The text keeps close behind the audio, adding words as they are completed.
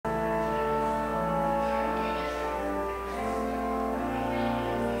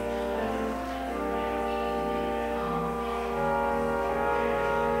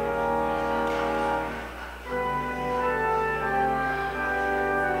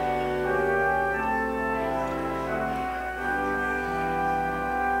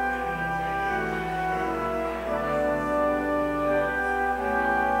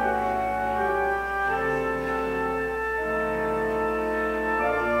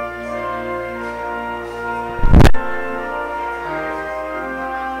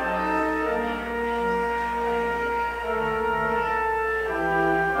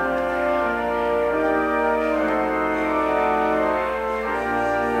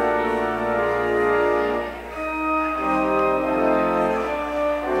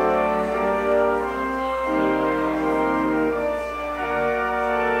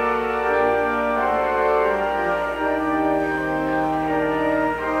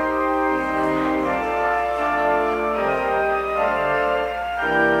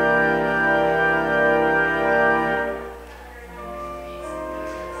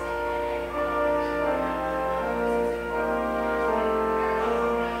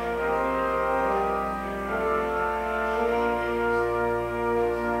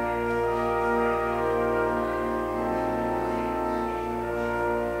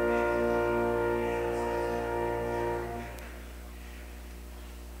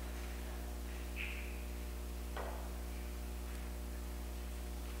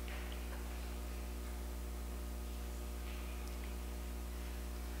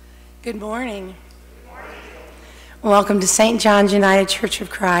Good morning. Welcome to St. John's United Church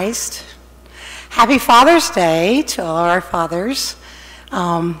of Christ. Happy Father's Day to all our fathers.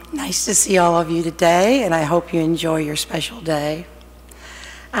 Nice to see all of you today, and I hope you enjoy your special day.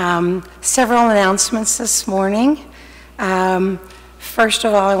 Several announcements this morning. First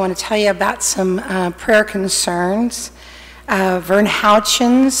of all, I want to tell you about some prayer concerns. Vern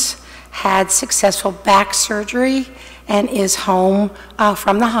Houchins had successful back surgery and is home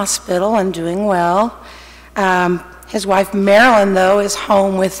from the hospital and doing well. His wife Marilyn, though, is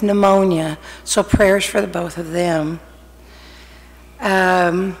home with pneumonia, so prayers for the both of them.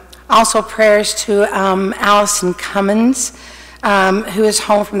 Also prayers to Allison Cummins, who is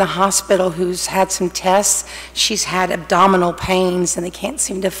home from the hospital, who's had some tests. She's had abdominal pains, and they can't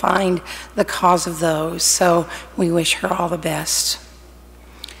seem to find the cause of those, so we wish her all the best.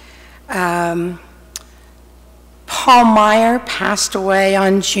 Paul Meyer passed away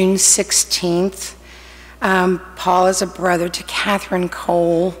on June 16th. Paul is a brother to Catherine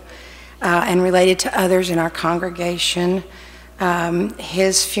Cole and related to others in our congregation.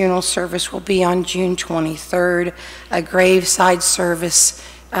 His funeral service will be on June 23rd, a graveside service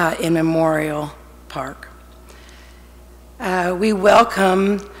in Memorial Park. We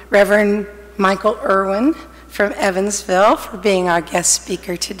welcome Reverend Michael Irwin from Evansville for being our guest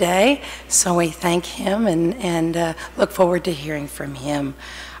speaker today. So we thank him and look forward to hearing from him.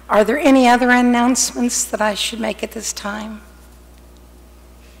 Are there any other announcements that I should make at this time?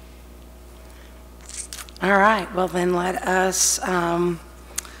 All right, well then let us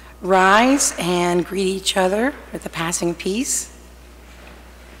rise and greet each other with the passing peace.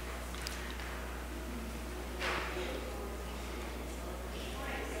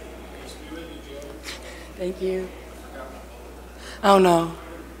 Thank you. Oh no.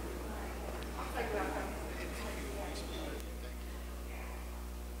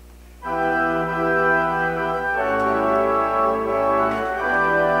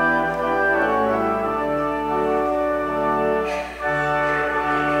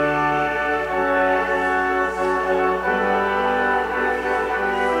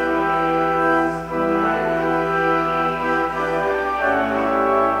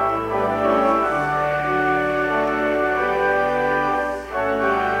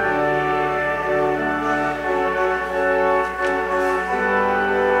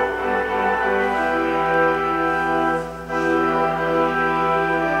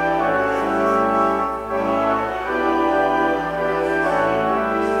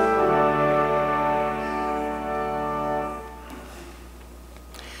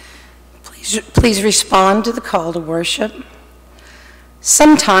 Please respond to the call to worship.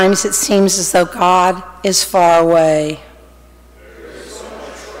 Sometimes it seems as though God is far away.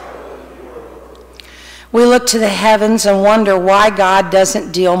 We look to the heavens and wonder why God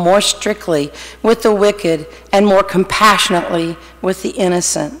doesn't deal more strictly with the wicked and more compassionately with the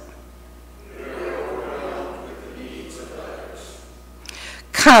innocent.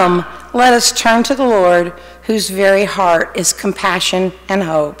 Come, let us turn to the Lord, whose very heart is compassion and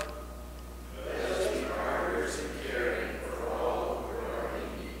hope.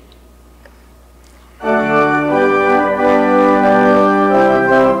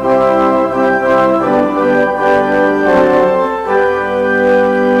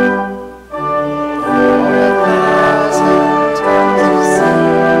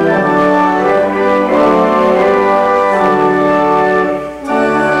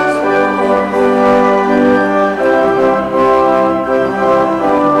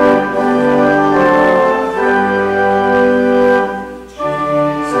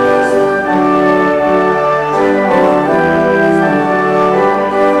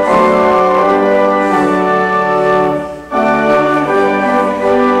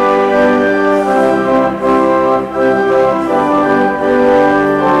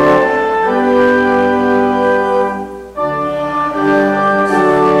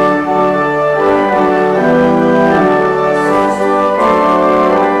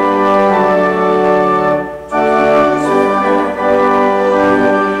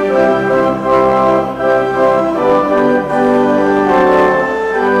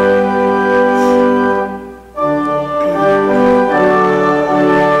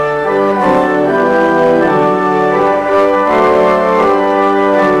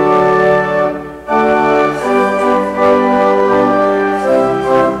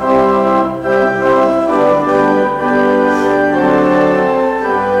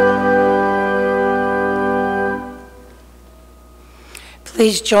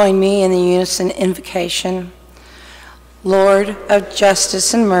 Please join me in the unison invocation. Lord of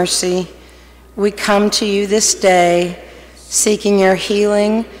justice and mercy, we come to you this day, seeking your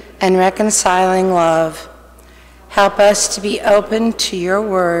healing, and reconciling love. Help us to be open to your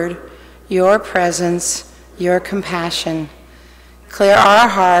word, your presence, your compassion. Clear our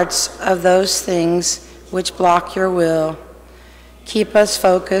hearts of those things which block your will. Keep us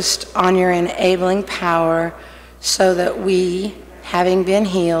focused on your enabling power so that we, having been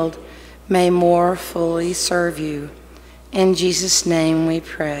healed, may more fully serve you. In Jesus' name we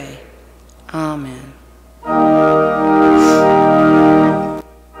pray. Amen.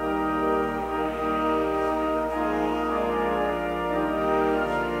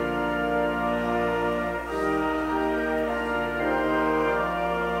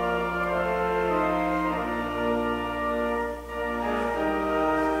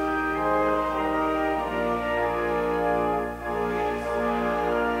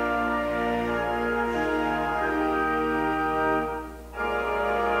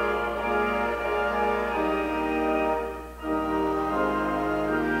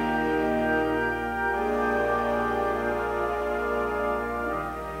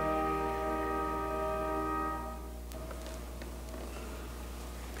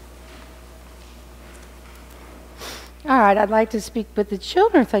 All right, I'd like to speak with the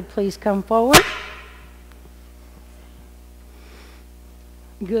children, if they'd please come forward.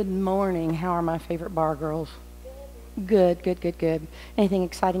 Good morning. How are my favorite bar girls? Good, good, good, good. Anything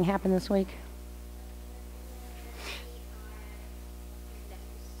exciting happen this week?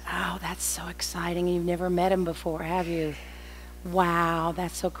 Oh, that's so exciting. You've never met him before, have you? Wow,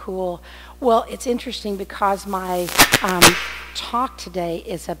 that's so cool. Well, it's interesting because my talk today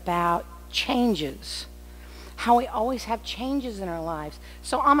is about changes. How we always have changes in our lives.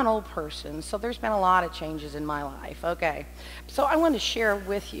 So I'm an old person, so there's been a lot of changes in my life, okay? So I wanted to share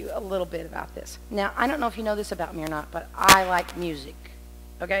with you a little bit about this. Now, I don't know if you know this about me or not, but I like music,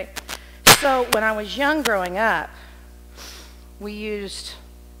 okay? So when I was young growing up, we used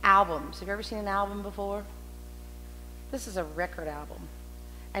albums. Have you ever seen an album before? This is a record album.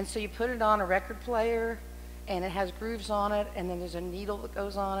 And so you put it on a record player, and it has grooves on it, and then there's a needle that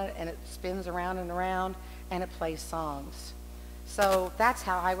goes on it, and it spins around and around, and it plays songs. So that's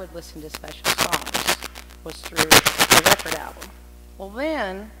how I would listen to special songs, was through a record album. Well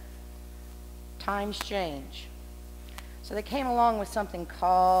then, times change. So they came along with something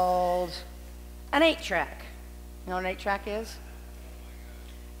called an 8-track. You know what an 8-track is?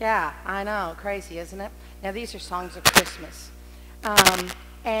 Yeah, I know, crazy, isn't it? Now these are songs of Christmas.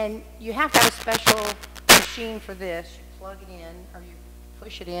 And you have to have a special machine for this. You plug it in, or you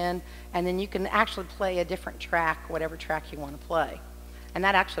push it in, and then you can actually play a different track, whatever track you want to play. And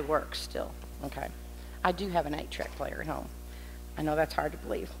that actually works still, okay? I do have an 8-track player at home. I know that's hard to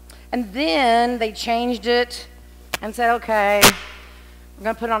believe. And then they changed it and said, okay, we're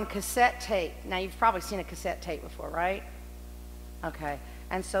going to put it on cassette tape. Now, you've probably seen a cassette tape before, right? Okay.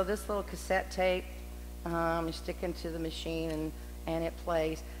 And so this little cassette tape, you stick into the machine and it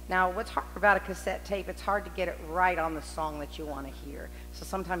plays. Now, what's hard about a cassette tape, it's hard to get it right on the song that you want to hear. So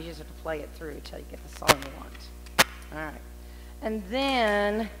sometimes you just have to play it through until you get the song you want. All right. And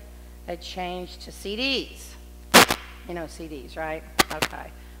then they changed to CDs. You know CDs, right? Okay.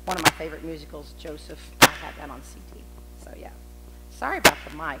 One of my favorite musicals, Joseph, I had that on CD. So, yeah. Sorry about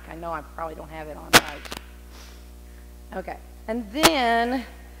the mic. I know I probably don't have it on right. Okay. And then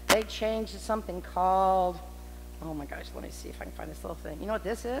they changed to something called, oh my gosh, let me see if I can find this little thing. You know what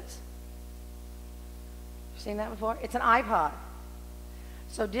this is? Seen that before? It's an iPod.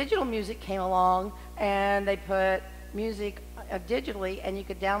 So digital music came along, and they put music digitally, and you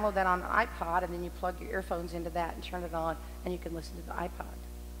could download that on an iPod, and then you plug your earphones into that and turn it on, and you can listen to the iPod.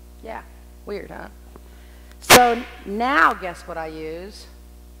 Yeah, weird, huh? So now guess what I use?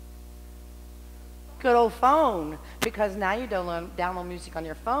 Good old phone, because now you download music on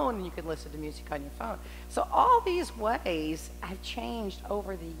your phone, and you can listen to music on your phone. So all these ways have changed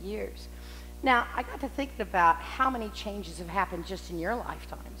over the years. Now, I got to thinking about how many changes have happened just in your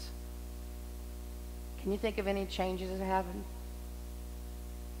lifetimes. Can you think of any changes that have happened?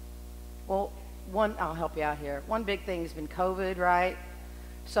 Well, one, I'll help you out here. One big thing has been COVID, right?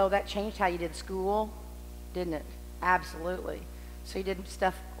 So that changed how you did school, didn't it? Absolutely. So you did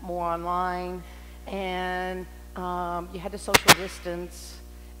stuff more online, and you had to social distance,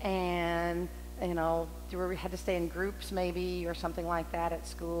 and you know, you had to stay in groups maybe or something like that at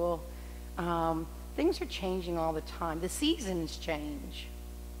school. Things are changing all the time. The seasons change.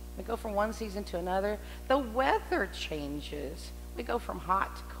 We go from one season to another. The weather changes. We go from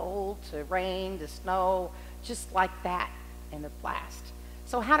hot to cold to rain to snow, just like that in the blast.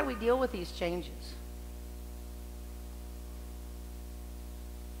 So how do we deal with these changes?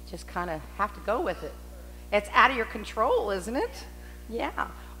 Just kind of have to go with it. It's out of your control, isn't it? Yeah.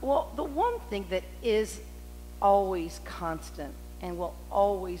 Well, the one thing that is always constant and will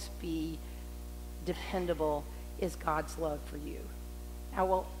always be dependable is God's love for you. I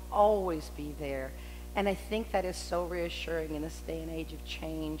will always be there. And I think that is so reassuring in this day and age of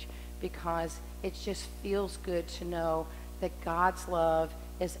change, because it just feels good to know that God's love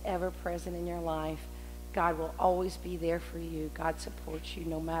is ever present in your life. God will always be there for you. God supports you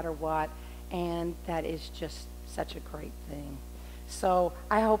no matter what. And that is just such a great thing. So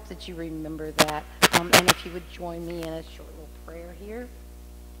I hope that you remember that. And if you would join me in a short little prayer here.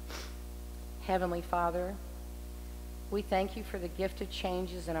 Heavenly Father, we thank you for the gift of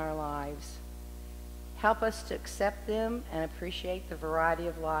changes in our lives. Help us to accept them and appreciate the variety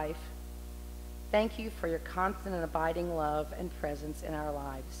of life. Thank you for your constant and abiding love and presence in our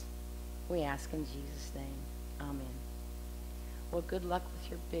lives. We ask in Jesus' name. Amen. Well, good luck with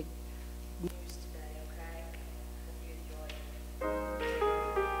your big news today, okay? Hope you enjoy it.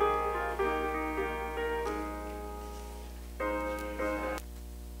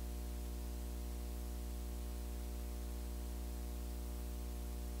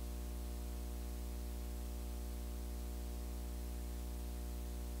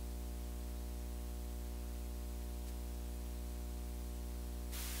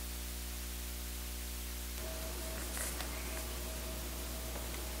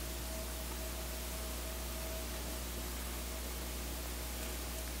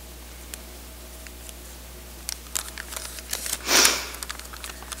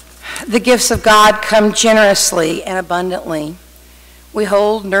 The gifts of God come generously and abundantly. We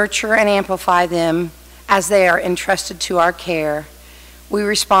hold, nurture, and amplify them as they are entrusted to our care. We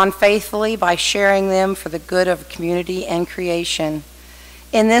respond faithfully by sharing them for the good of community and creation.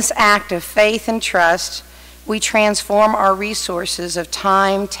 In this act of faith and trust, we transform our resources of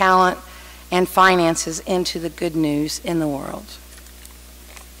time, talent, and finances into the good news in the world.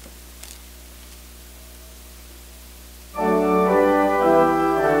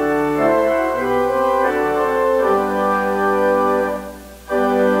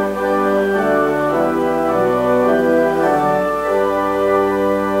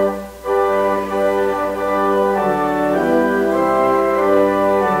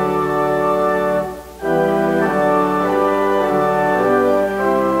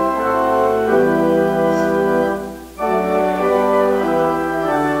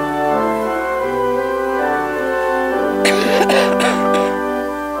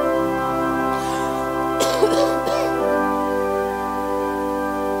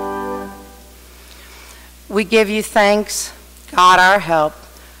 We give you thanks, God our help,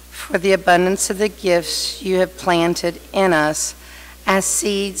 for the abundance of the gifts you have planted in us as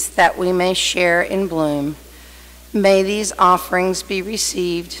seeds that we may share in bloom. May these offerings be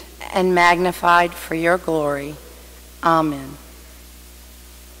received and magnified for your glory. Amen.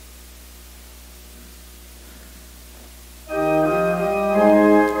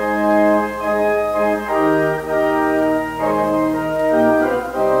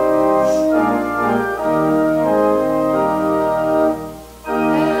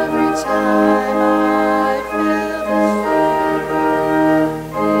 Every time I feel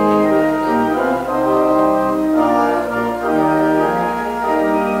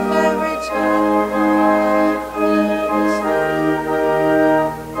this way,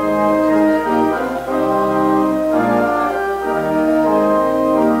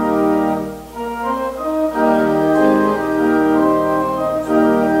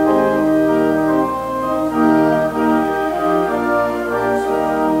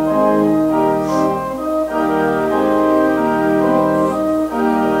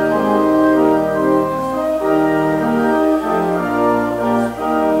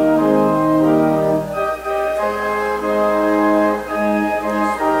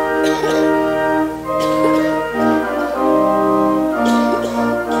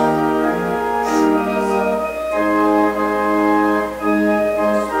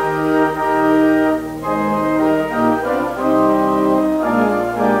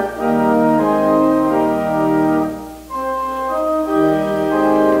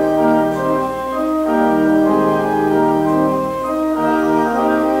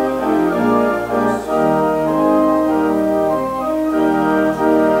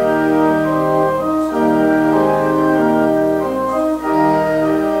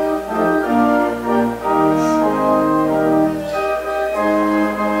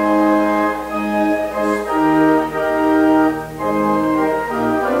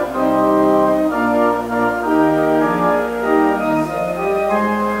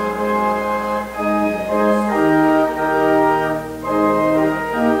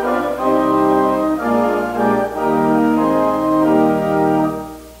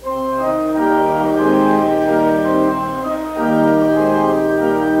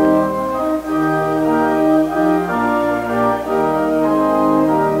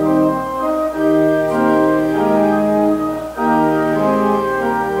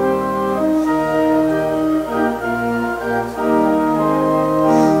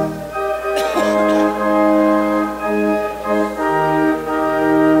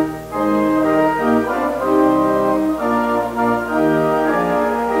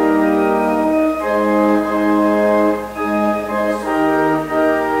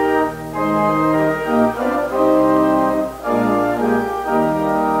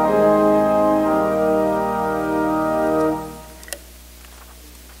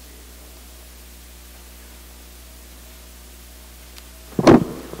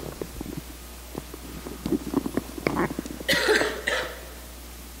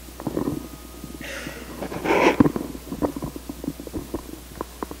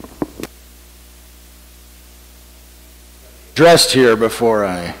 dressed here before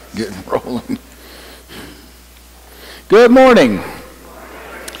I get rolling. Good morning.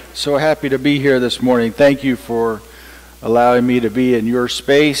 So happy to be here this morning. Thank you for allowing me to be in your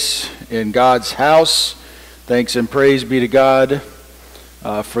space, in God's house. Thanks and praise be to God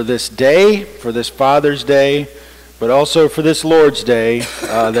for this day, for this Father's Day, but also for this Lord's Day,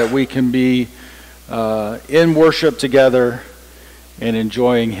 that we can be in worship together and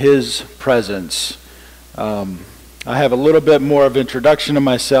enjoying His presence. I have a little bit more of introduction to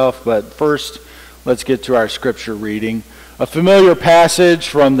myself, but first let's get to our scripture reading. A familiar passage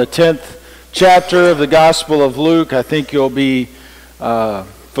from the 10th chapter of the Gospel of Luke. I think you'll be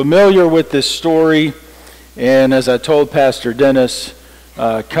familiar with this story. And as I told Pastor Dennis,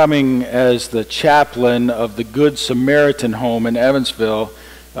 coming as the chaplain of the Good Samaritan home in Evansville,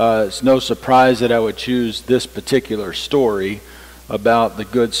 it's no surprise that I would choose this particular story about the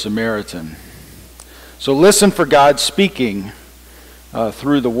Good Samaritan. So listen for God speaking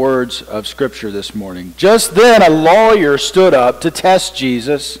through the words of Scripture this morning. Just then a lawyer stood up to test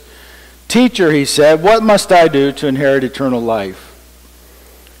Jesus. "Teacher," he said, "what must I do to inherit eternal life?"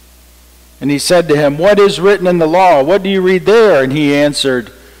 And he said to him, "What is written in the law? What do you read there?" And he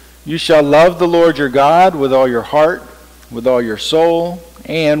answered, "You shall love the Lord your God with all your heart, with all your soul,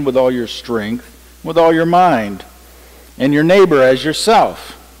 and with all your strength, with all your mind, and your neighbor as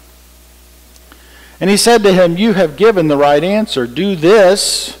yourself." And he said to him, "You have given the right answer. Do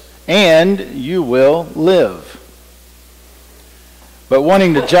this, and you will live." But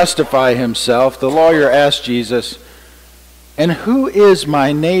wanting to justify himself, the lawyer asked Jesus, "And who is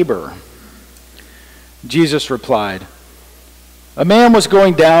my neighbor?" Jesus replied, "A man was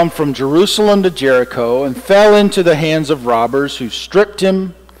going down from Jerusalem to Jericho and fell into the hands of robbers who stripped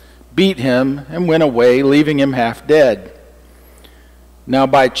him, beat him, and went away, leaving him half dead. Now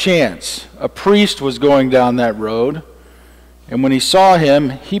by chance, a priest was going down that road, and when he saw him,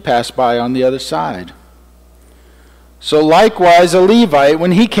 he passed by on the other side. So likewise a Levite,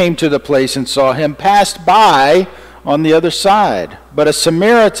 when he came to the place and saw him, passed by on the other side. But a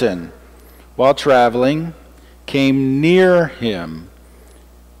Samaritan, while traveling, came near him,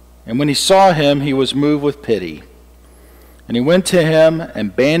 and when he saw him, he was moved with pity. And he went to him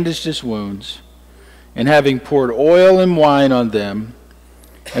and bandaged his wounds, and having poured oil and wine on them,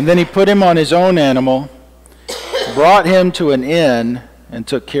 and then he put him on his own animal, brought him to an inn, and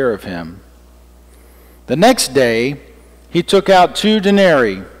took care of him. The next day he took out 2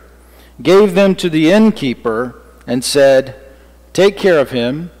 denarii, gave them to the innkeeper, and said, 'Take care of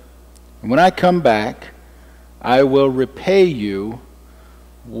him, and when I come back, I will repay you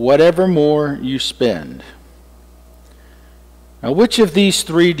whatever more you spend.' Now which of these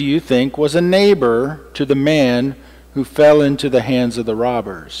 3 do you think was a neighbor to the man who fell into the hands of the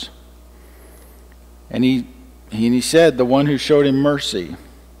robbers?" And he said, "The one who showed him mercy."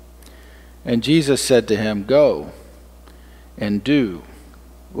 And Jesus said to him, "Go and do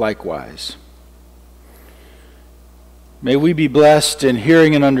likewise." May we be blessed in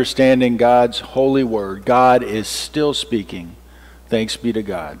hearing and understanding God's holy word. God is still speaking. Thanks be to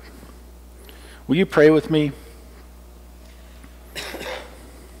God. Will you pray with me?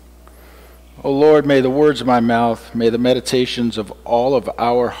 O Lord, may the words of my mouth, may the meditations of all of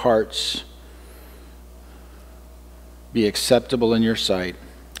our hearts be acceptable in your sight,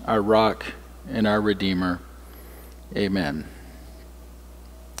 our rock and our Redeemer. Amen.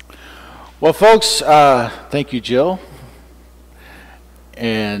 Well, folks, thank you, Jill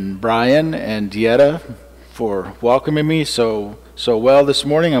and Brian and Dieta, for welcoming me so well this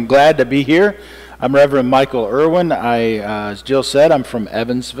morning. I'm glad to be here. I'm Reverend Michael Irwin. As Jill said, I'm from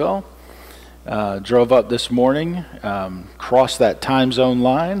Evansville. Drove up this morning, crossed that time zone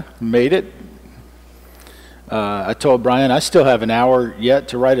line, made it. I told Brian I still have an hour yet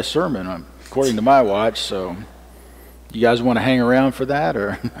to write a sermon, according to my watch, so you guys want to hang around for that?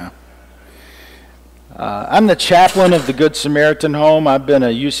 Or no? I'm the chaplain of the Good Samaritan home. I've been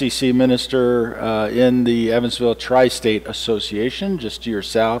a UCC minister in the Evansville Tri-State Association, just to your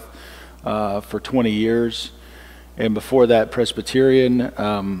south, for 20 years. And before that,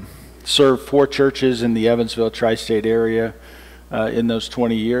 Presbyterian. Served 4 churches in the Evansville Tri-State area in those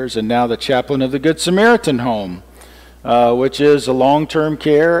 20 years, and now the chaplain of the Good Samaritan home, which is a long-term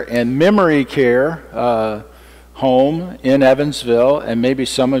care and memory care home in Evansville, and maybe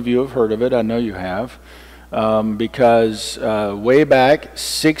some of you have heard of it. I know you have, because way back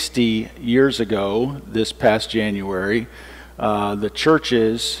 60 years ago, this past January, the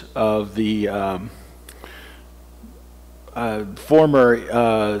churches of the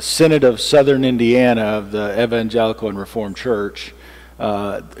former Synod of Southern Indiana of the Evangelical and Reformed Church,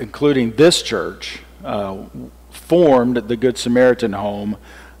 including this church, formed the Good Samaritan Home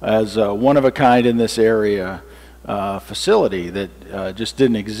as a one-of-a-kind in this area facility that just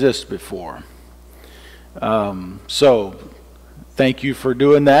didn't exist before. So thank you for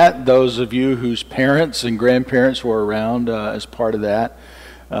doing that. Those of you whose parents and grandparents were around as part of that.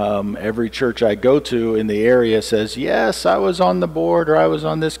 Every church I go to in the area says, yes, I was on the board, or I was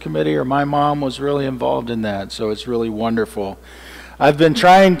on this committee, or my mom was really involved in that. So it's really wonderful. I've been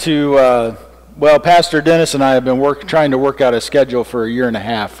trying to, Pastor Dennis and I have been trying to work out a schedule for 1.5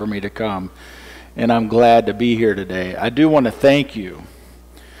 years for me to come. And I'm glad to be here today. I do want to thank you.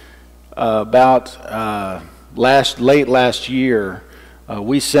 Late last year,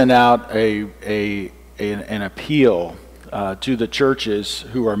 we sent out an appeal to the churches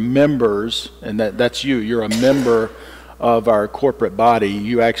who are members, and that's you. You're a member of our corporate body.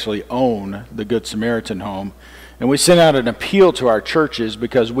 You actually own the Good Samaritan Home. And we sent out an appeal to our churches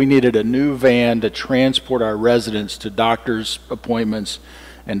because we needed a new van to transport our residents to doctor's appointments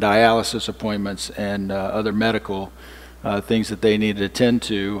and dialysis appointments and other medical things that they need to attend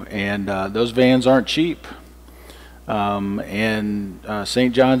to. And those vans aren't cheap.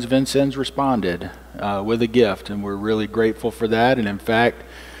 St. John's Vincennes responded with a gift, and we're really grateful for that. And in fact,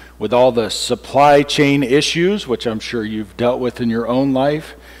 with all the supply chain issues, which I'm sure you've dealt with in your own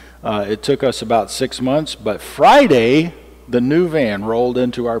life, it took us about 6 months, but Friday, the new van rolled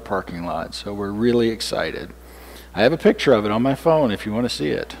into our parking lot, so we're really excited. I have a picture of it on my phone if you want to see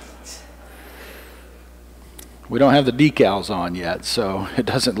it. We don't have the decals on yet, so it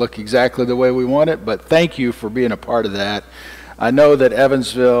doesn't look exactly the way we want it, but thank you for being a part of that. I know that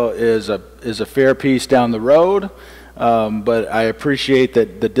Evansville is a fair piece down the road, but I appreciate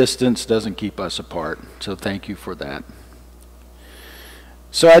that the distance doesn't keep us apart, so thank you for that.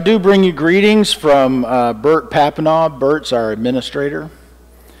 So I do bring you greetings from Bert Papanaw. Bert's our administrator.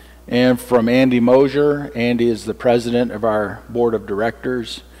 And from Andy Mosier. Andy is the president of our board of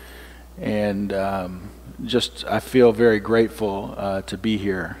directors. And I feel very grateful to be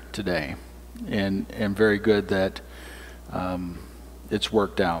here today. And very good that it's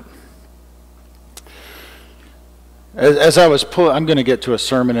worked out. As I was I'm going to get to a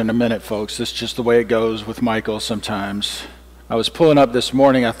sermon in a minute, folks. This is just the way it goes with Michael sometimes. I was pulling up this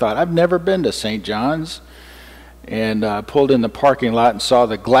morning. I thought, I've never been to St. John's. And I pulled in the parking lot and saw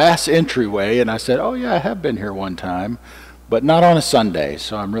the glass entryway. And I said, oh, yeah, I have been here one time, but not on a Sunday.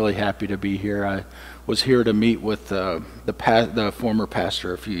 So I'm really happy to be here. I was here to meet with the former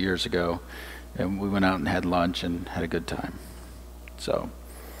pastor a few years ago. And we went out and had lunch and had a good time. So,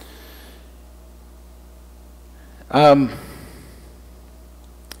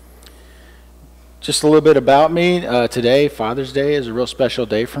 just a little bit about me. Today, Father's Day, is a real special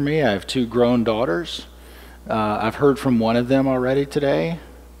day for me. I have 2 grown daughters. I've heard from one of them already today.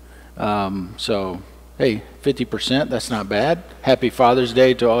 So, hey, 50%, that's not bad. Happy Father's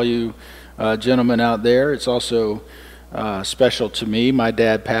Day to all you gentlemen out there. It's also special to me. My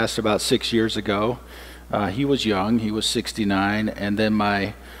dad passed about 6 years ago. He was young. He was 69. And then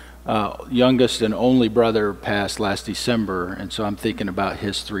my youngest and only brother passed last December, and so I'm thinking about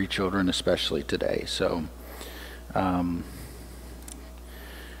his 3 children especially today. So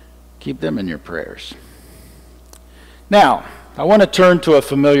keep them in your prayers. Now, I want to turn to a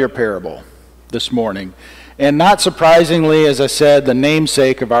familiar parable this morning. And not surprisingly, as I said, the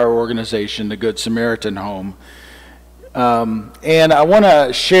namesake of our organization, the Good Samaritan Home. And I want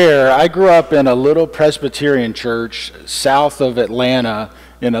to share, I grew up in a little Presbyterian church south of Atlanta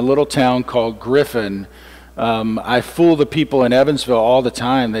in a little town called Griffin. I fool the people in Evansville all the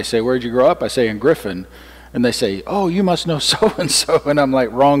time. They say, where'd you grow up? I say, in Griffin. And they say, oh, you must know so-and-so. And I'm like,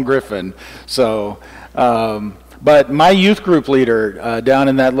 wrong Griffin. So, but my youth group leader down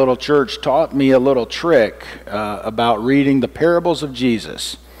in that little church taught me a little trick about reading the parables of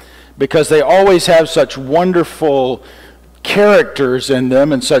Jesus, because they always have such wonderful characters in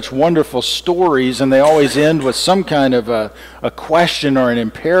them and such wonderful stories, and they always end with some kind of a question or an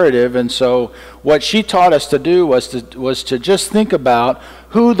imperative. And so what she taught us to do was to just think about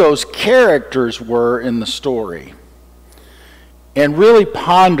who those characters were in the story and really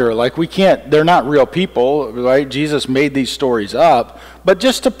ponder, like they're not real people, right? Jesus made these stories up, but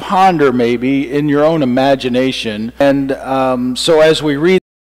just to ponder maybe in your own imagination. And so as we read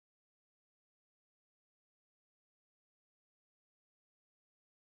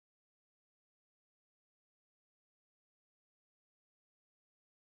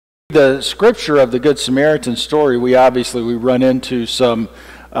the scripture of the Good Samaritan story, we run into some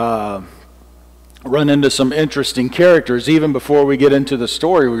interesting characters. Even before we get into the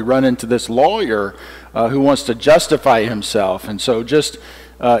story, we run into this lawyer who wants to justify himself. And so just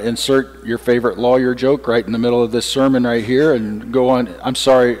insert your favorite lawyer joke right in the middle of this sermon right here and go on. I'm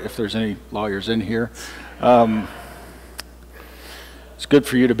sorry if there's any lawyers in here. It's good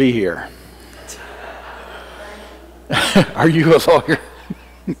for you to be here. Are you a lawyer?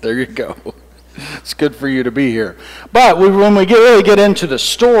 There you go. It's good for you to be here. But when we really get into the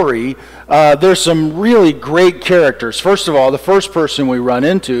story, there's some really great characters. First of all, the first person we run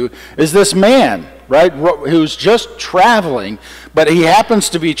into is this man, right, who's just traveling, but he happens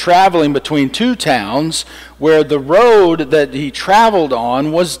to be traveling between two towns where the road that he traveled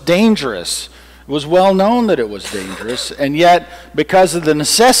on was dangerous. It was well known that it was dangerous, and yet because of the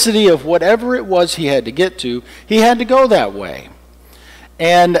necessity of whatever it was he had to get to, he had to go that way.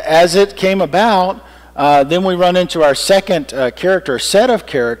 And as it came about, then we run into our second set of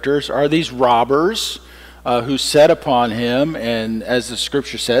characters are these robbers who set upon him and, as the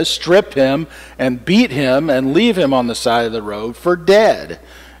scripture says, strip him and beat him and leave him on the side of the road for dead.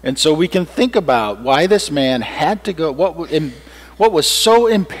 And so we can think about why this man had to go, what was so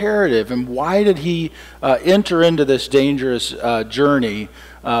imperative, and why did he enter into this dangerous journey?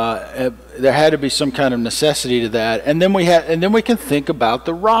 There had to be some kind of necessity to that, and then we can think about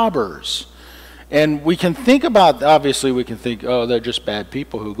the robbers, and we can think about, obviously we can think, oh, they're just bad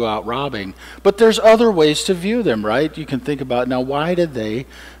people who go out robbing, but there's other ways to view them, right? You can think about, now, why did they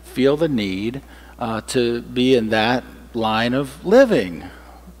feel the need to be in that line of living?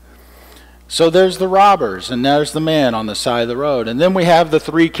 So there's the robbers, and there's the man on the side of the road. And then we have the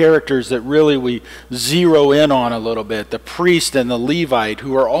three characters that really we zero in on a little bit, the priest and the Levite,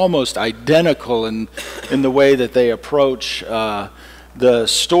 who are almost identical in the way that they approach the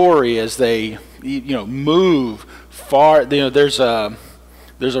story as they move far.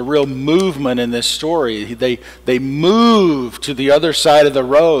 There's a real movement in this story. They move to the other side of the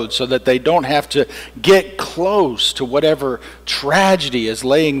road so that they don't have to get close to whatever tragedy is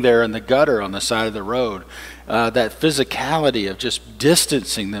laying there in the gutter on the side of the road. That physicality of just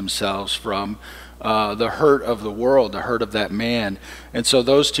distancing themselves from the hurt of the world, the hurt of that man. And so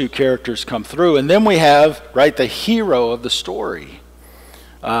those two characters come through. And then we have, right, the hero of the story.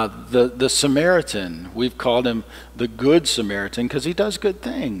 The Samaritan. We've called him the Good Samaritan because he does good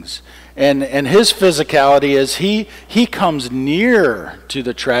things. And his physicality is he comes near to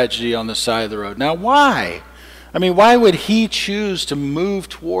the tragedy on the side of the road. Now, why? I mean, why would he choose to move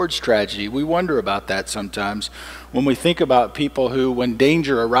towards tragedy? We wonder about that sometimes when we think about people who, when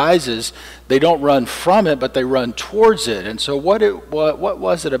danger arises, they don't run from it, but they run towards it. And so what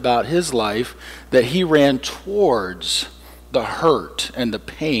was it about his life that he ran towards the hurt and the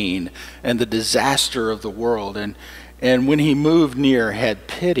pain and the disaster of the world, and when he moved near, had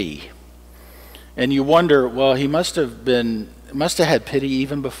pity? And you wonder, well, he must have had pity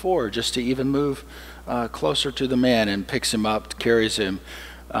even before, just to even move closer to the man, and picks him up, carries him.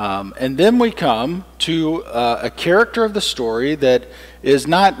 And then we come to a character of the story that is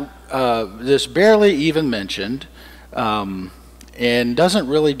not just barely even mentioned, and doesn't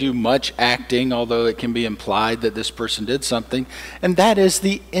really do much acting, although it can be implied that this person did something, and that is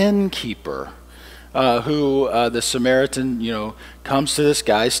the innkeeper, who the Samaritan, comes to this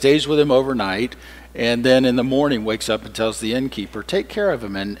guy, stays with him overnight, and then in the morning wakes up and tells the innkeeper, take care of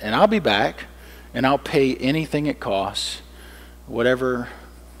him, and I'll be back, and I'll pay anything it costs, whatever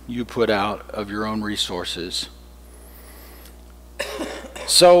you put out of your own resources.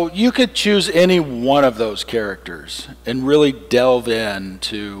 So you could choose any one of those characters and really delve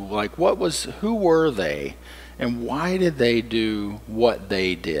into, like, who were they, and why did they do what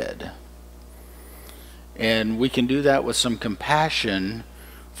they did? And we can do that with some compassion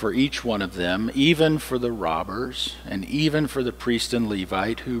for each one of them, even for the robbers, and even for the priest and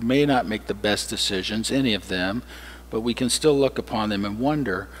Levite, who may not make the best decisions, any of them, but we can still look upon them and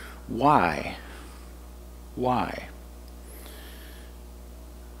wonder, why? Why?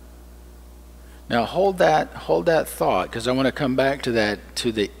 Now hold that thought, because I want to come back to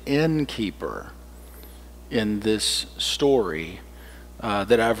the innkeeper in this story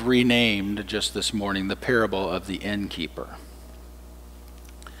that I've renamed just this morning, the parable of the innkeeper.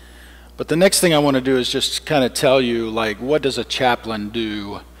 But the next thing I want to do is just kind of tell you, like, what does a chaplain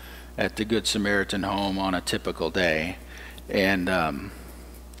do at the Good Samaritan home on a typical day? And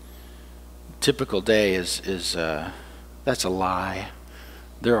typical day is that's a lie.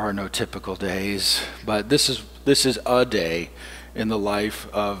 There are no typical days, but this is a day in the life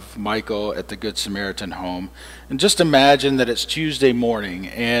of Michael at the Good Samaritan home. And just imagine that it's Tuesday morning,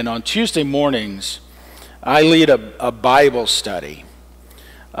 and on Tuesday mornings, I lead a Bible study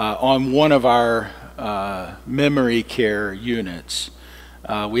on one of our memory care units.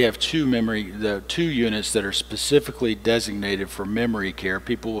 We have the two units that are specifically designated for memory care,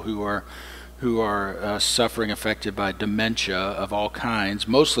 people who are suffering affected by dementia of all kinds,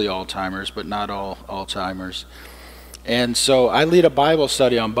 mostly Alzheimer's, but not all Alzheimer's. And so I lead a Bible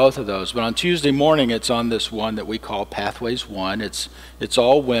study on both of those. But on Tuesday morning, it's on this one that we call Pathways 1. It's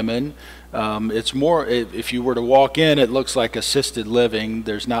all women. It's more, if you were to walk in, it looks like assisted living.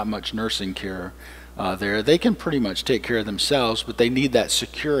 There's not much nursing care there. They can pretty much take care of themselves, but they need that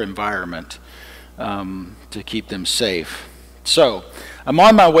secure environment to keep them safe. So I'm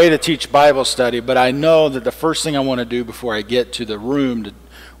on my way to teach Bible study, but I know that the first thing I want to do before I get to the room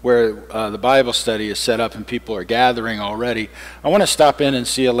where the Bible study is set up and people are gathering already, I want to stop in and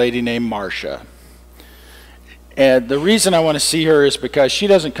see a lady named Marcia. And the reason I want to see her is because she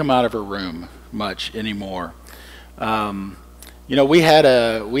doesn't come out of her room much anymore. You know, we had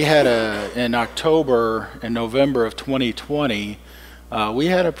in October and November of 2020, we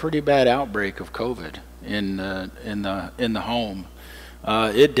had a pretty bad outbreak of COVID in the home.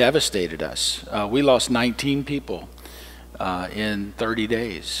 It devastated us. We lost 19 people in 30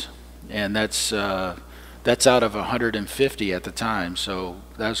 days, and that's out of 150 at the time. So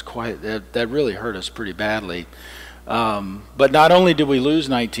that really hurt us pretty badly. But not only did we lose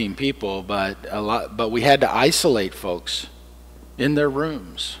 19 people, but we had to isolate folks in their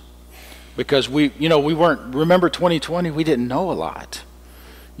rooms because we weren't. Remember 2020? We didn't know a lot.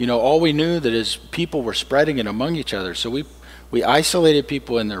 You know, all we knew that is people were spreading it among each other. So we isolated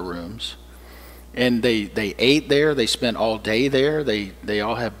people in their rooms. And they ate there. They spent all day there. They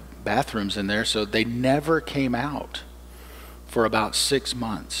all have bathrooms in there. So they never came out for about 6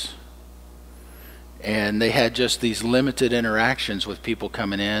 months. And they had just these limited interactions with people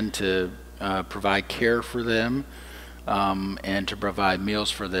coming in to provide care for them and to provide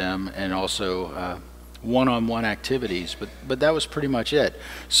meals for them, and also one-on-one activities. But that was pretty much it.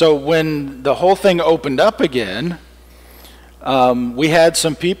 So when the whole thing opened up again, we had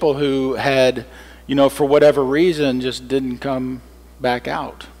some people who had, for whatever reason, just didn't come back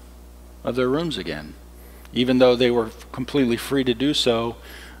out of their rooms again. Even though they were completely free to do so,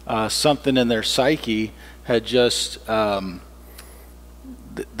 something in their psyche had just,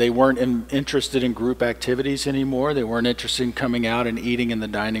 they weren't interested in group activities anymore. They weren't interested in coming out and eating in the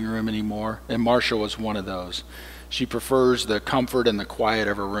dining room anymore. And Marcia was one of those. She prefers the comfort and the quiet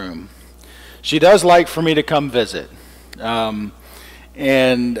of her room. She does like for me to come visit. And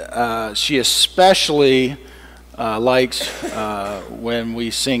she especially likes when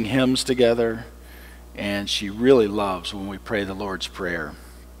we sing hymns together, and she really loves when we pray the Lord's Prayer.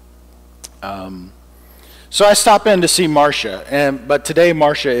 So I stop in to see Marcia, but today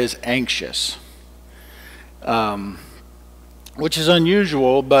Marcia is anxious, which is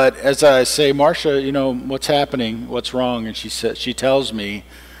unusual. But as I say, Marcia, what's happening? What's wrong? And she tells me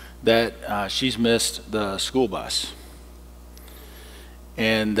that she's missed the school bus,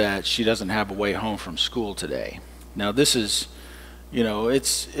 and that she doesn't have a way home from school today. Now this is,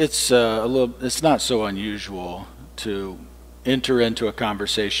 it's not so unusual to enter into a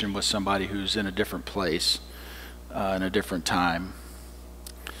conversation with somebody who's in a different place, in a different time.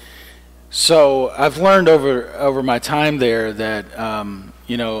 So I've learned over my time there that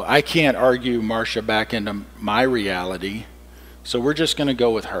I can't argue Marcia back into my reality, so we're just going to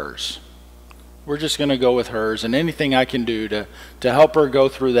go with hers. We're just going to go with hers, and anything I can do to help her go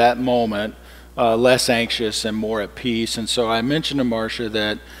through that moment less anxious and more at peace. And so I mentioned to Marcia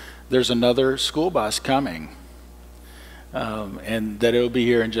that there's another school bus coming, and that it'll be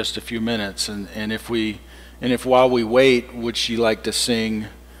here in just a few minutes. And if while we wait, would she like to sing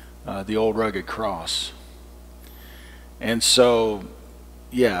the Old Rugged Cross? And so,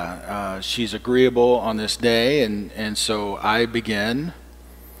 she's agreeable on this day, and so I begin.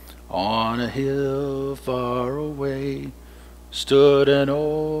 On a hill far away stood an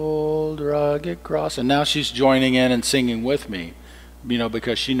old rugged cross. And now she's joining in and singing with me,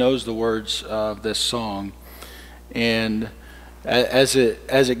 because she knows the words of this song. And as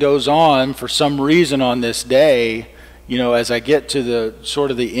it goes on, for some reason on this day, as I get to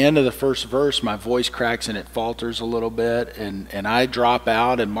the end of the first verse, my voice cracks and it falters a little bit, and I drop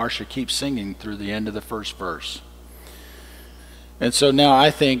out, and Marcia keeps singing through the end of the first verse. And so now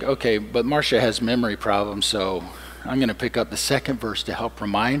I think, okay, but Marcia has memory problems, so I'm going to pick up the second verse to help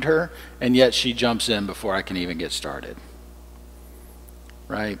remind her, and yet she jumps in before I can even get started.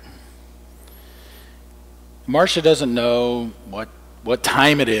 Right? Marcia doesn't know what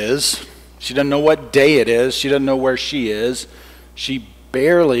time it is. She doesn't know what day it is. She doesn't know where she is. She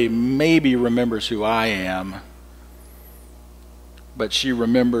barely maybe remembers who I am, but she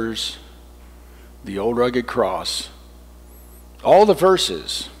remembers the old rugged cross all the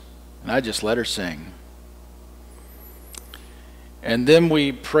verses, and I just let her sing. And then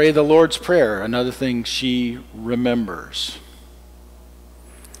we pray the Lord's Prayer, another thing she remembers.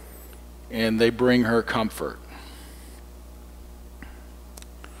 And they bring her comfort.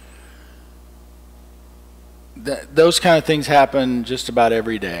 Those kind of things happen just about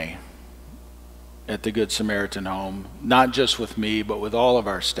every day at the Good Samaritan home, not just with me, but with all of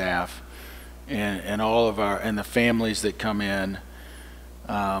our staff and all of our and the families that come in,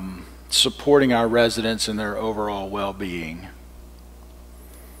 supporting our residents in their overall well-being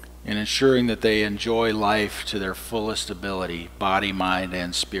and ensuring that they enjoy life to their fullest ability, body, mind,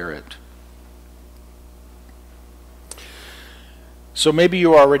 and spirit. So maybe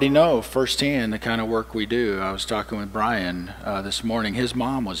you already know firsthand the kind of work we do. I was talking with Brian this morning. His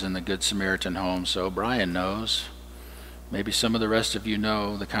mom was in the Good Samaritan home, so Brian knows. Maybe some of the rest of you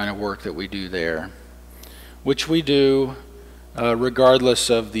know the kind of work that we do there, which we do regardless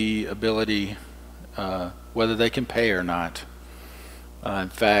of the ability, whether they can pay or not. In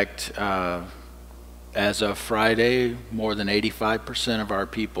fact, as of Friday, more than 85% of our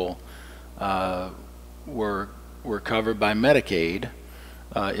people were covered by Medicaid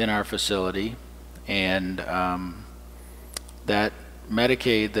in our facility, and that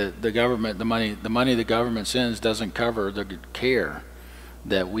Medicaid, the government, the money the government sends doesn't cover the care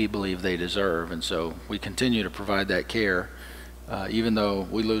that we believe they deserve, and so we continue to provide that care, even though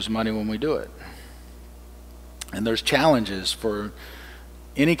we lose money when we do it. And there's challenges for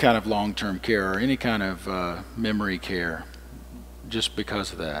any kind of long-term care or any kind of memory care just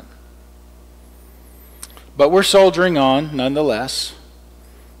because of that. But we're soldiering on nonetheless.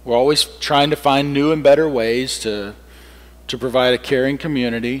 We're always trying to find new and better ways to provide a caring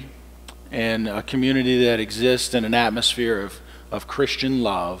community, and a community that exists in an atmosphere of Christian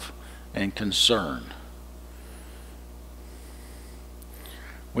love and concern.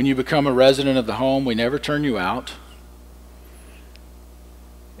 When you become a resident of the home, we never turn you out.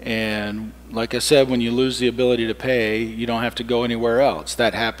 And like I said, when you lose the ability to pay, you don't have to go anywhere else.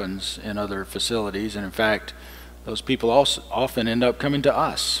 That happens in other facilities. And in fact, those people also often end up coming to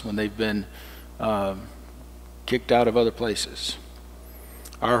us when they've been kicked out of other places.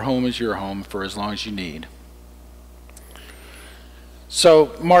 Our home is your home for as long as you need.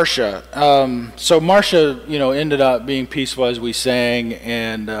 So Marcia, ended up being peaceful as we sang,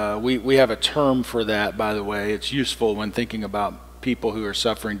 and we have a term for that, by the way. It's useful when thinking about people who are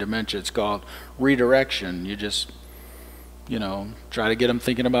suffering dementia. It's called redirection. You just, try to get them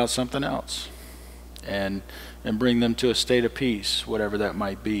thinking about something else, and bring them to a state of peace, whatever that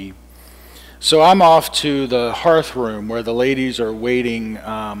might be. So I'm off to the hearth room where the ladies are waiting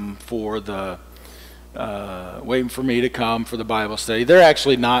waiting for me to come for the Bible study. They're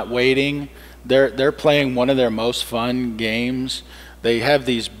actually not waiting. They're playing one of their most fun games. They have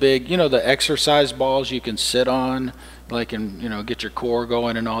these big, the exercise balls you can sit on, like, and get your core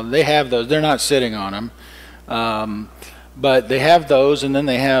going and all. They have those. They're not sitting on them, but they have those, and then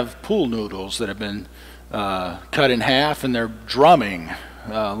they have pool noodles that have been cut in half, and they're drumming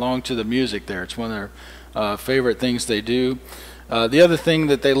along to the music there. It's one of their favorite things they do. The other thing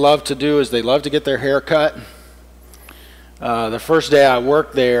that they love to do is they love to get their hair cut. The first day I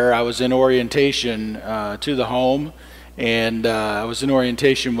worked there, I was in orientation to the home, and I was in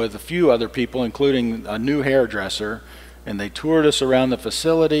orientation with a few other people, including a new hairdresser, and they toured us around the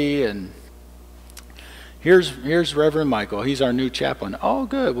facility. And here's Reverend Michael. He's our new chaplain. Oh,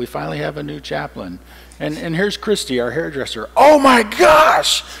 good. We finally have a new chaplain. And here's Christy, our hairdresser. Oh my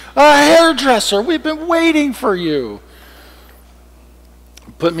gosh, a hairdresser! We've been waiting for you.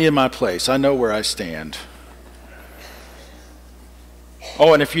 Put me in my place. I know where I stand.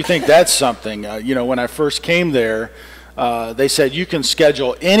 Oh, and if you think that's something, when I first came there, they said you can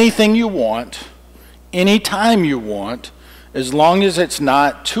schedule anything you want, anytime you want, as long as it's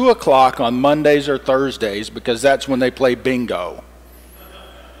not 2 o'clock on Mondays or Thursdays, because that's when they play bingo.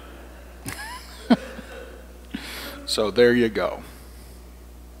 So there you go.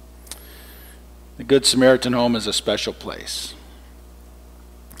 The Good Samaritan home is a special place.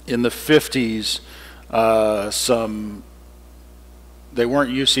 In the 50s, they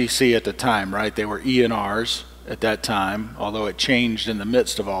weren't UCC at the time, right? They were E&Rs at that time, although it changed in the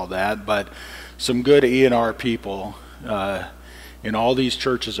midst of all that. But some good E&R people in all these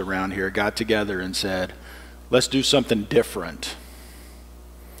churches around here got together and said, let's do something different.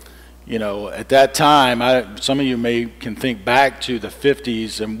 At that time, some of you can think back to the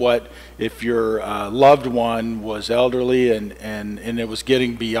 50s and what if your loved one was elderly and it was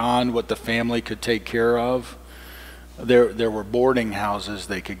getting beyond what the family could take care of. There were boarding houses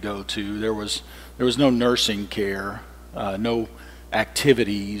they could go to. There was no nursing care. no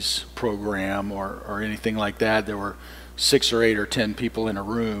activities program or anything like that. There were 6 or 8 or 10 people in a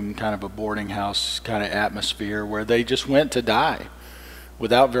room, kind of a boarding house kind of atmosphere, where they just went to die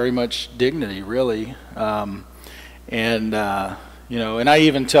without very much dignity, really. And I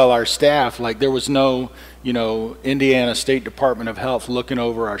even tell our staff, like, there was no, Indiana State Department of Health looking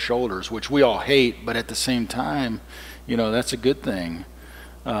over our shoulders, which we all hate, but at the same time, that's a good thing,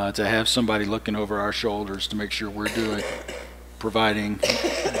 to have somebody looking over our shoulders to make sure we're providing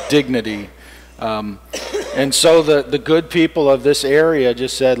dignity. And so the good people of this area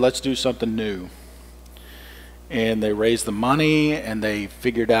just said, let's do something new. And they raised the money, and they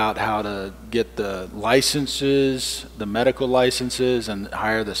figured out how to get the licenses, the medical licenses, and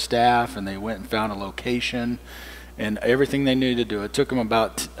hire the staff, and they went and found a location and everything they needed to do. It took them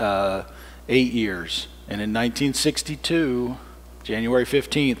about 8 years. And in 1962, January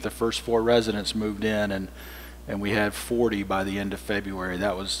 15th, the first 4 residents moved in, and we had 40 by the end of February.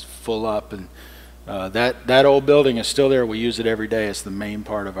 That was full up, and that old building is still there. We use it every day. It's the main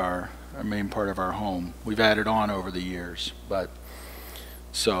part of our home. We've added on over the years, but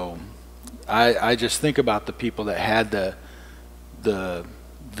so I just think about the people that had the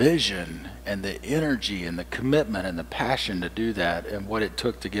vision and the energy and the commitment and the passion to do that, and what it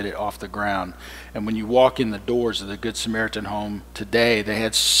took to get it off the ground. And when you walk in the doors of the Good Samaritan home today, they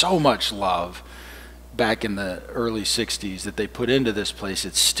had so much love back in the early 60s that they put into this place.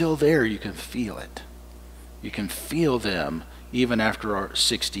 It's still there. You can feel it. You can feel them even after our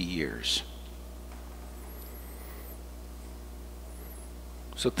 60 years.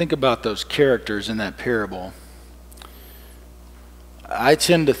 So think about those characters in that parable. I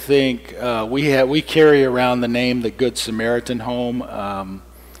tend to think we carry around the name the Good Samaritan home.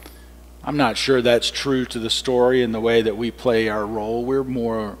 I'm not sure that's true to the story in the way that we play our role. We're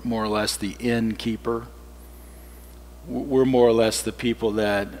more or less the innkeeper. We're more or less the people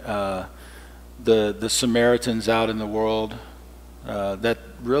that the Samaritans out in the world that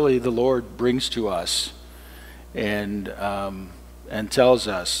really the Lord brings to us and tells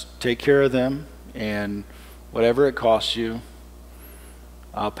us, take care of them, and whatever it costs you,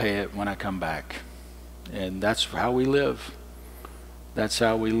 I'll pay it when I come back. And that's how we live. That's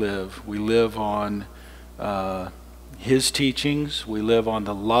how we live. We live on His teachings. We live on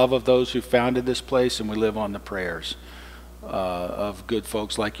the love of those who founded this place, and we live on the prayers of good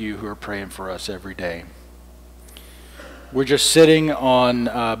folks like you who are praying for us every day. We're just sitting on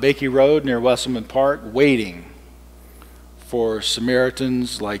Bakey Road near Wesselman Park, waiting for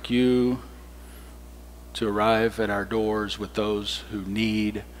Samaritans like you to arrive at our doors with those who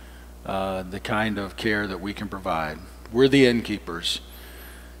need the kind of care that we can provide. We're the innkeepers,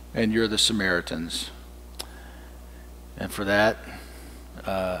 and you're the Samaritans. And for that,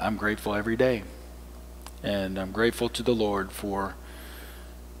 I'm grateful every day. And I'm grateful to the Lord for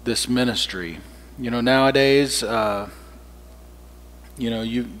this ministry. Nowadays,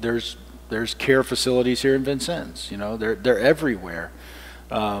 there's care facilities here in Vincennes. They're everywhere.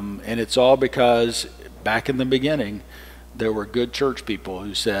 And it's all because back in the beginning, there were good church people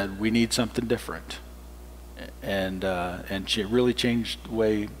who said, we need something different. And really changed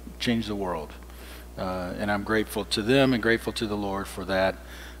the world. And I'm grateful to them and grateful to the Lord for that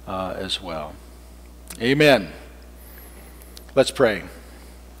as well. Amen. Let's pray.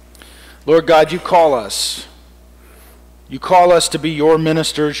 Lord God, you call us. You call us to be your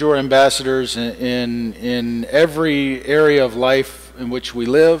ministers, your ambassadors in every area of life in which we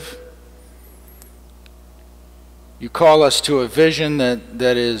live. You call us to a vision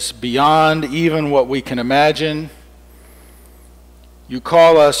that is beyond even what we can imagine. You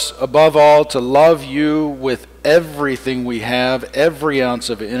call us, above all, to love you with everything we have, every ounce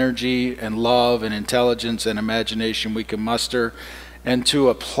of energy and love and intelligence and imagination we can muster, and to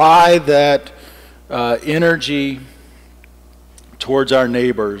apply that energy towards our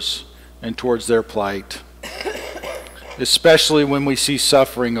neighbors and towards their plight, especially when we see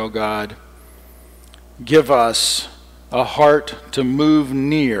suffering, O God. Give us a heart to move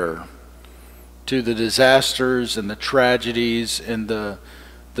near to the disasters and the tragedies and the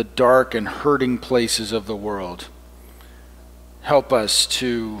dark and hurting places of the world. Help us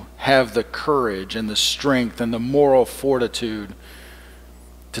to have the courage and the strength and the moral fortitude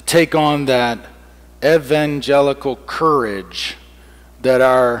to take on that evangelical courage that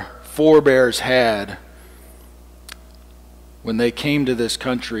our forebears had when they came to this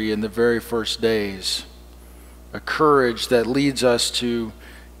country in the very first days. A courage that leads us to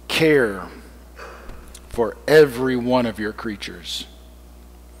care for every one of your creatures.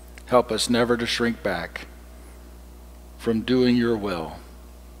 Help us never to shrink back from doing your will.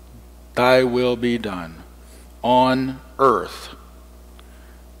 Thy will be done on earth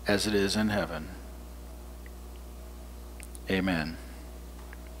as it is in heaven. Amen.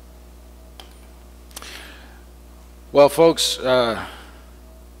 Well, folks, you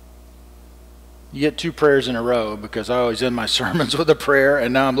get two prayers in a row, because I always end my sermons with a prayer,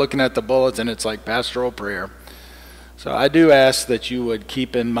 and now I'm looking at the bulletin, it's like pastoral prayer. So I do ask that you would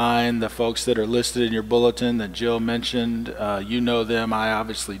keep in mind the folks that are listed in your bulletin that Jill mentioned. You know them, I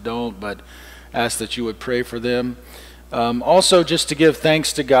obviously don't, but ask that you would pray for them. Also, just to give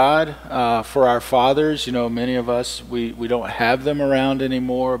thanks to God for our fathers. You know, many of us, we don't have them around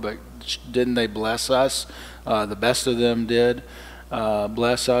anymore, but didn't they bless us? The best of them did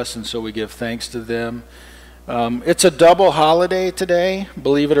bless us, and so we give thanks to them. It's a double holiday today,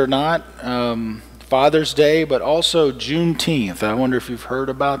 believe it or not. Father's Day, but also Juneteenth. I wonder if you've heard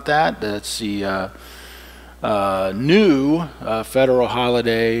about that. That's the new federal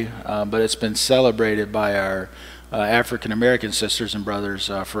holiday, but it's been celebrated by our African American sisters and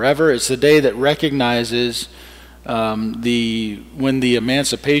brothers forever. It's the day that recognizes when the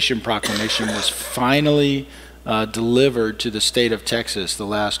Emancipation Proclamation was finally delivered to the state of Texas, the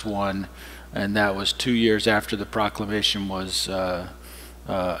last one, and that was 2 years after the proclamation was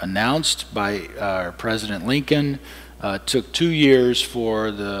announced by our President Lincoln. Took 2 years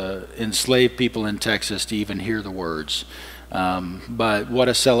for the enslaved people in Texas to even hear the words. But what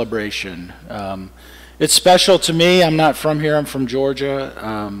a celebration. It's special to me. I'm not from here. I'm from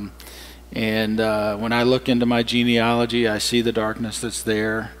Georgia. And when I look into my genealogy, I see the darkness that's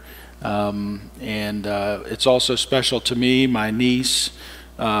there. It's also special to me. My niece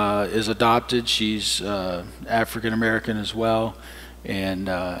is adopted. She's African American as well. And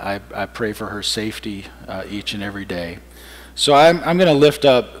I pray for her safety each and every day. So I'm going to lift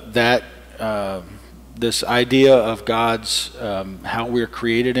up that this idea of God's, how we're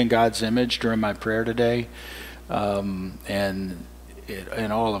created in God's image during my prayer today. And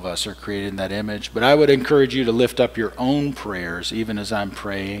all of us are created in that image. But I would encourage you to lift up your own prayers, even as I'm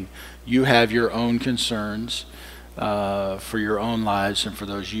praying. You have your own concerns for your own lives and for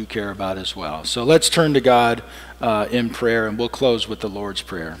those you care about as well. So let's turn to God in prayer, and we'll close with the Lord's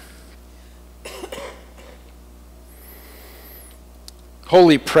Prayer.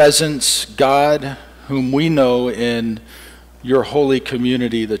 Holy Presence, God, whom we know in your holy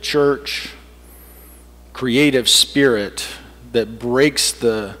community, the church, creative spirit that breaks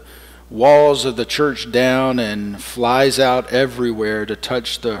the walls of the church down and flies out everywhere to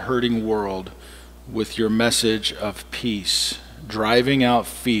touch the hurting world with your message of peace, driving out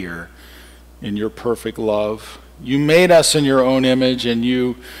fear in your perfect love. You made us in your own image, and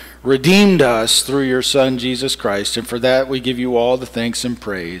you redeemed us through your Son, Jesus Christ, and for that we give you all the thanks and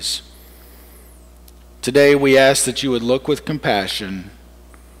praise. Today we ask that you would look with compassion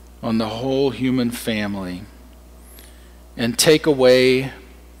on the whole human family and take away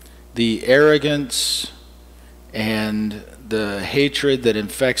the arrogance and the hatred that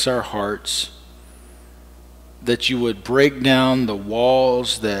infects our hearts, that you would break down the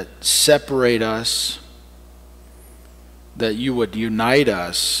walls that separate us, that you would unite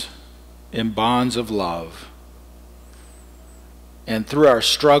us in bonds of love. And through our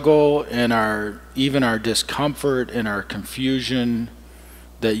struggle and even our discomfort and our confusion,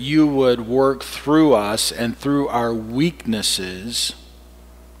 that you would work through us and through our weaknesses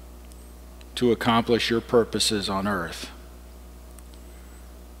to accomplish your purposes on earth.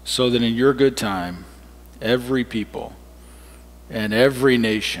 So that in your good time, every people and every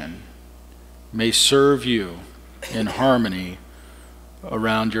nation may serve you in harmony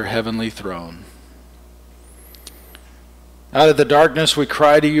around your heavenly throne. Out of the darkness we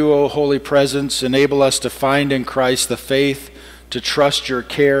cry to you, O Holy Presence. Enable us to find in Christ the faith to trust your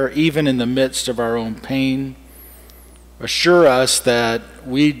care even in the midst of our own pain. Assure us that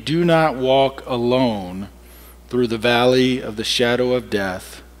we do not walk alone through the valley of the shadow of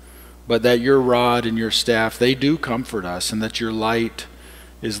death, but that your rod and your staff, they do comfort us, and that your light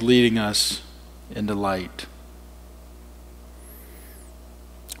is leading us into light.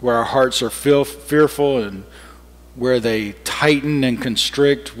 Where our hearts are fearful and where they tighten and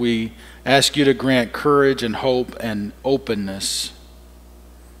constrict, we ask you to grant courage and hope and openness.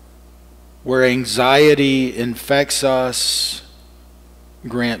 Where anxiety infects us,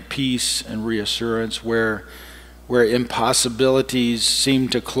 grant peace and reassurance. Where impossibilities seem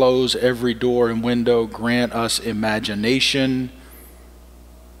to close every door and window, grant us imagination.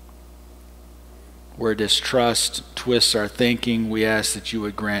 Where distrust twists our thinking, we ask that you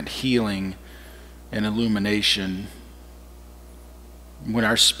would grant healing and illumination. When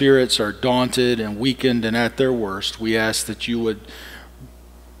our spirits are daunted and weakened and at their worst, we ask that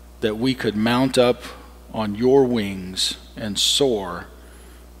we could mount up on your wings and soar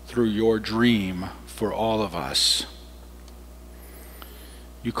through your dream for all of us.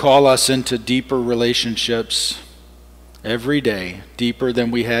 You call us into deeper relationships every day, deeper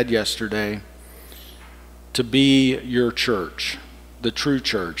than we had yesterday, to be your church, the true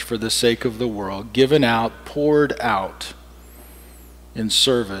church, for the sake of the world, given out, poured out in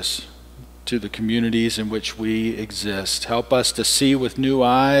service to the communities in which we exist. Help us to see with new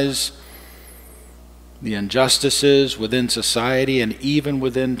eyes the injustices within society and even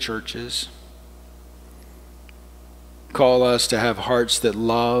within churches. Call us to have hearts that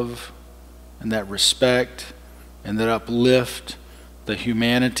love and that respect and that uplift the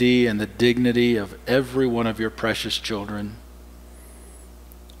humanity and the dignity of every one of your precious children.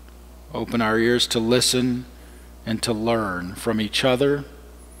 Open our ears to listen and to learn from each other,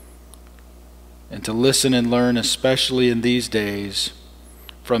 and to listen and learn, especially in these days,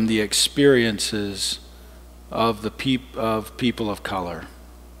 from the experiences of people of color.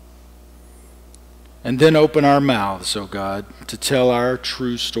 And then open our mouths, O God, to tell our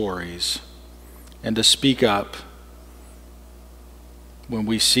true stories and to speak up when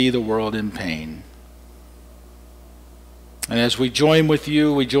we see the world in pain. And as we join with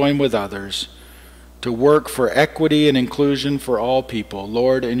you, we join with others to work for equity and inclusion for all people.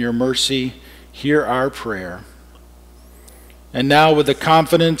 Lord, in your mercy, hear our prayer. And now, with the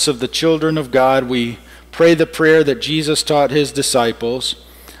confidence of the children of God, we pray the prayer that Jesus taught his disciples.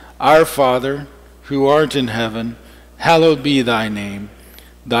 Our Father, who art in heaven, hallowed be thy name.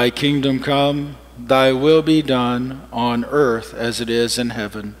 Thy kingdom come, thy will be done on earth as it is in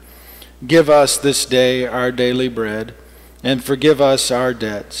heaven. Give us this day our daily bread, and forgive us our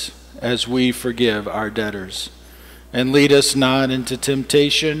debts, as we forgive our debtors. And lead us not into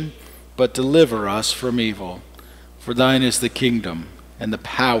temptation, but deliver us from evil. For thine is the kingdom, and the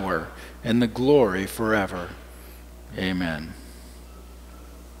power, and the glory forever. Amen.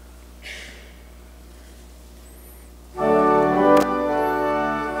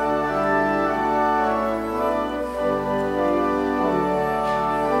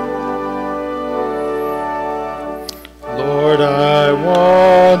 Lord, I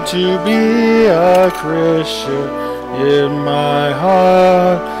want to be a Christian in my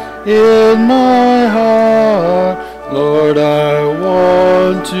heart, in my heart. Lord, I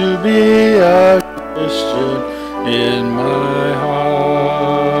want to be a Christian in my heart,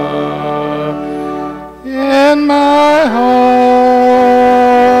 in my heart,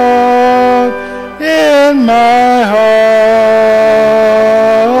 in my heart.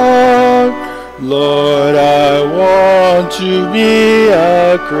 Lord, I want to be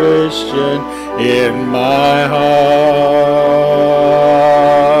a Christian in my heart.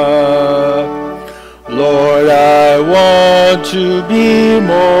 Lord, I want to be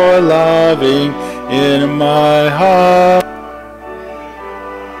more loving in my heart.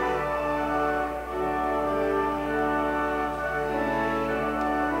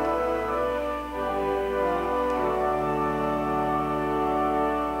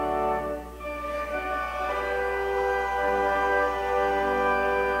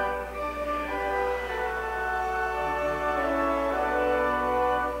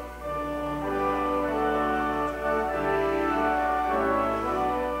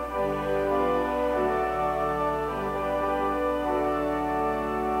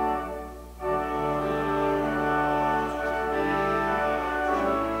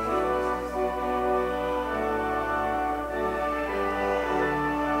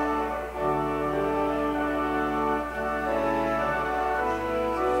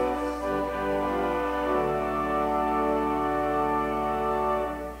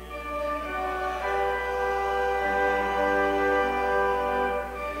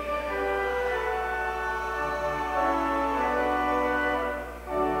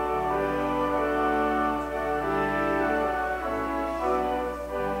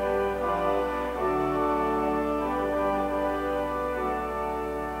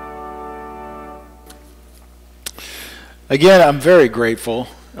 Again, I'm very grateful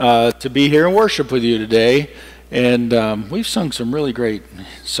to be here and worship with you today. And we've sung some really great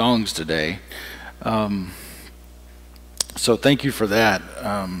songs today. So thank you for that.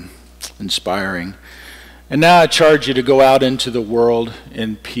 Inspiring. And now I charge you to go out into the world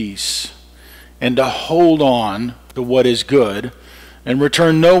in peace and to hold on to what is good and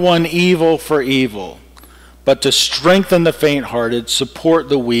return no one evil for evil, but to strengthen the faint-hearted, support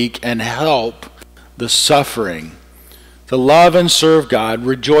the weak, and help the suffering, to love and serve God,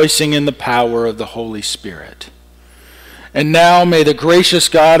 rejoicing in the power of the Holy Spirit. And now may the gracious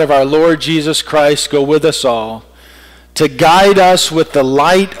God of our Lord Jesus Christ go with us all, to guide us with the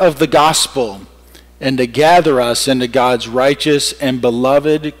light of the gospel and to gather us into God's righteous and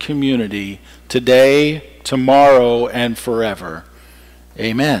beloved community today, tomorrow, and forever.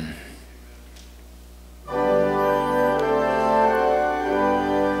 Amen.